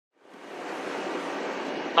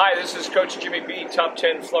Hi, this is Coach Jimmy B, Top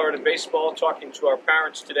 10 Florida Baseball, talking to our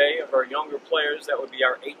parents today of our younger players. That would be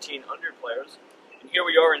our 18 under players. And here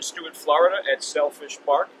we are in Stuart, Florida at Sailfish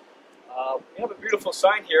Park. We have a beautiful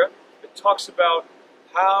sign here that talks about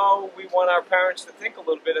how we want our parents to think a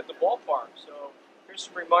little bit at the ballpark. So here's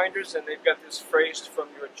some reminders, and they've got this phrased from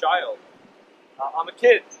your child. I'm a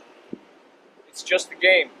kid. It's just a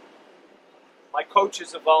game. My coach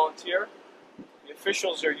is a volunteer. The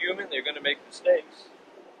officials are human. They're going to make mistakes.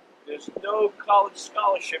 There's no college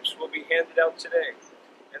scholarships will be handed out today.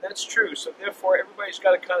 And that's true. So therefore, everybody's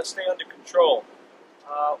got to kind of stay under control.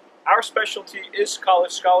 Our specialty is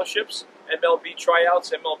college scholarships, MLB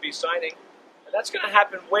tryouts, MLB signing. And that's going to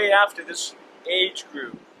happen way after this age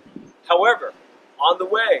group. However, on the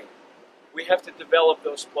way, we have to develop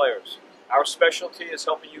those players. Our specialty is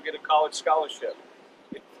helping you get a college scholarship.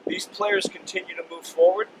 If these players continue to move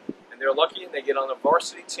forward, and they're lucky and they get on a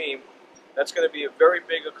varsity team, that's going to be a very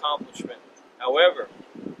big accomplishment. However,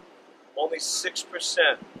 only 6%,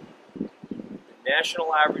 the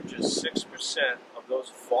national average is 6% of those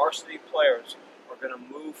varsity players are going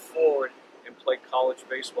to move forward and play college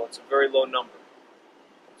baseball. It's a very low number.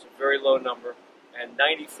 It's a very low number. And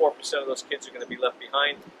 94% of those kids are going to be left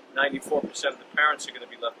behind. 94% of the parents are going to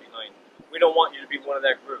be left behind. We don't want you to be one of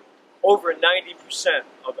that group. Over 90%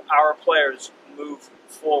 of our players move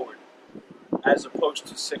forward, as opposed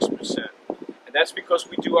to 6%. And that's because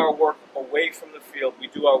we do our work away from the field. We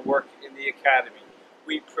do our work in the academy.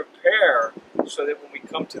 We prepare so that when we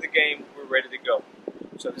come to the game, we're ready to go.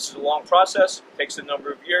 So this is a long process. It takes a number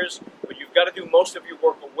of years. But you've got to do most of your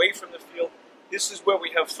work away from the field. This is where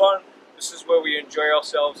we have fun. This is where we enjoy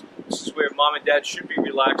ourselves. This is where mom and dad should be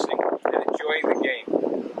relaxing and enjoying the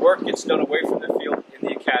game. Work gets done away from the field in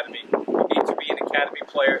the academy. You need to be an academy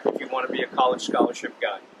player if you want to be a college scholarship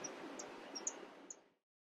guy.